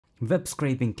Web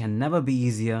scraping can never be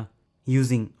easier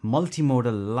using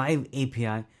Multimodal Live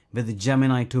API with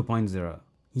Gemini 2.0.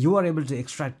 You are able to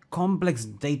extract complex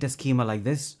data schema like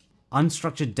this,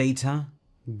 unstructured data,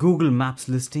 Google Maps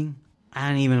listing,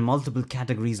 and even multiple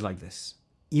categories like this.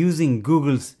 Using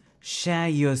Google's Share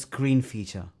Your Screen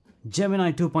feature.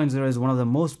 Gemini 2.0 is one of the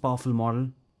most powerful models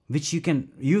which you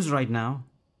can use right now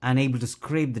and able to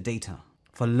scrape the data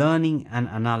for learning and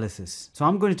analysis. So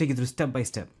I'm going to take you through step by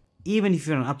step. Even if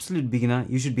you're an absolute beginner,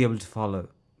 you should be able to follow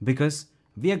because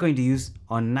we are going to use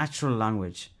our natural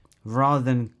language rather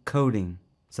than coding.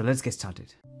 So let's get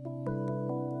started.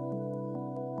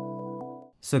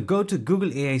 So go to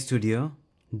Google AI Studio.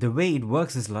 The way it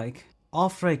works is like,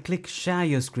 after I click share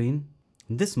your screen,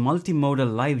 this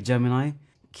multimodal live Gemini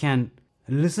can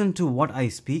listen to what I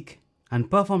speak and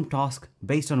perform tasks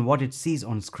based on what it sees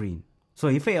on screen. So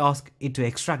if I ask it to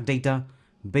extract data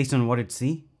based on what it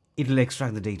sees, it will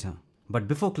extract the data. But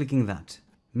before clicking that,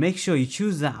 make sure you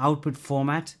choose the output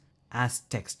format as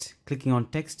text. Clicking on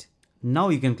text, now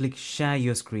you can click share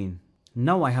your screen.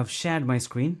 Now I have shared my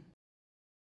screen.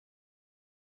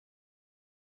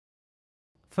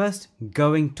 First,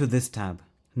 going to this tab.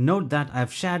 Note that I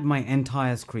have shared my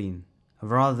entire screen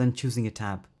rather than choosing a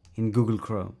tab in Google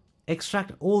Chrome.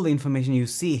 Extract all the information you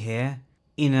see here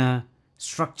in a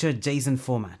structured JSON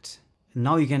format.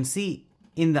 Now you can see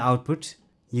in the output,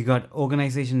 you got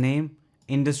organization name,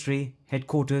 industry,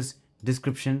 headquarters,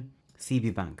 description,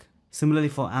 CB Bank. Similarly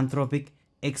for Anthropic,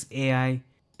 XAI,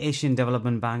 Asian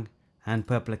Development Bank, and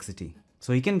Perplexity.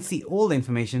 So you can see all the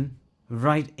information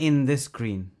right in this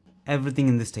screen, everything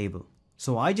in this table.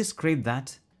 So I just scraped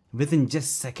that within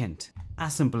just a second.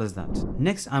 As simple as that.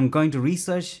 Next, I'm going to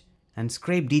research and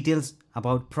scrape details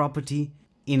about property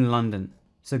in London.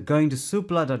 So going to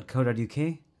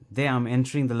supla.co.uk, there I'm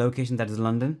entering the location that is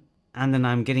London, and then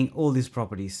I'm getting all these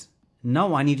properties.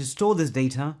 Now I need to store this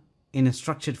data in a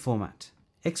structured format.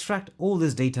 Extract all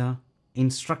this data in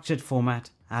structured format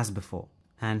as before.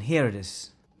 And here it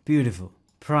is. Beautiful.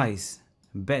 Price,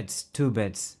 beds, 2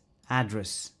 beds,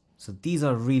 address. So these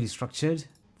are really structured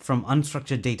from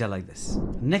unstructured data like this.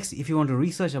 Next, if you want to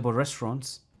research about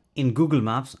restaurants, in Google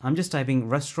Maps, I'm just typing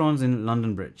restaurants in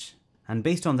London Bridge. And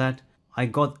based on that, I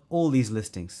got all these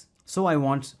listings. So I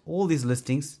want all these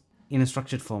listings in a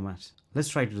structured format. Let's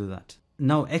try to do that.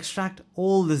 Now extract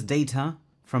all this data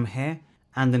from here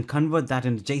and then convert that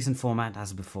into JSON format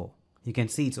as before. You can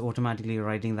see it's automatically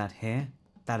writing that here.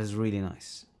 That is really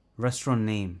nice. Restaurant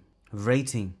name,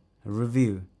 rating,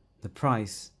 review, the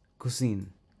price,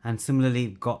 cuisine, and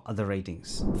similarly got other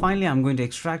ratings. Finally, I'm going to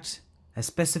extract a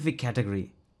specific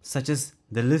category such as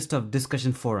the list of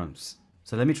discussion forums.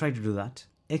 So let me try to do that.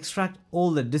 Extract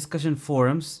all the discussion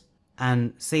forums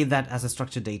and save that as a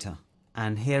structured data.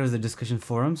 And here is the discussion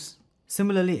forums.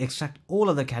 Similarly, extract all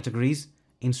other categories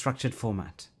in structured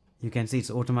format. You can see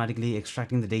it's automatically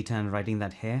extracting the data and writing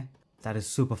that here. That is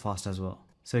super fast as well.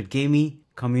 So it gave me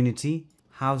community,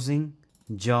 housing,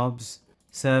 jobs,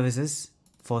 services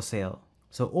for sale.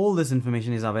 So all this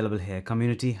information is available here.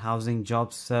 Community, housing,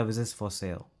 jobs, services for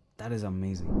sale. That is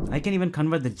amazing. I can even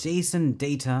convert the JSON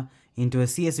data into a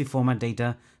CSV format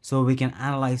data so we can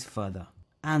analyze further.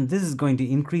 And this is going to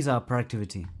increase our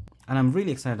productivity. And I'm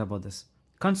really excited about this.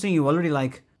 Considering you already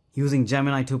like using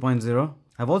Gemini 2.0,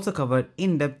 I've also covered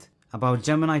in depth about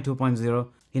Gemini 2.0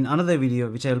 in another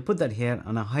video, which I will put that here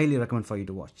and I highly recommend for you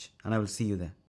to watch. And I will see you there.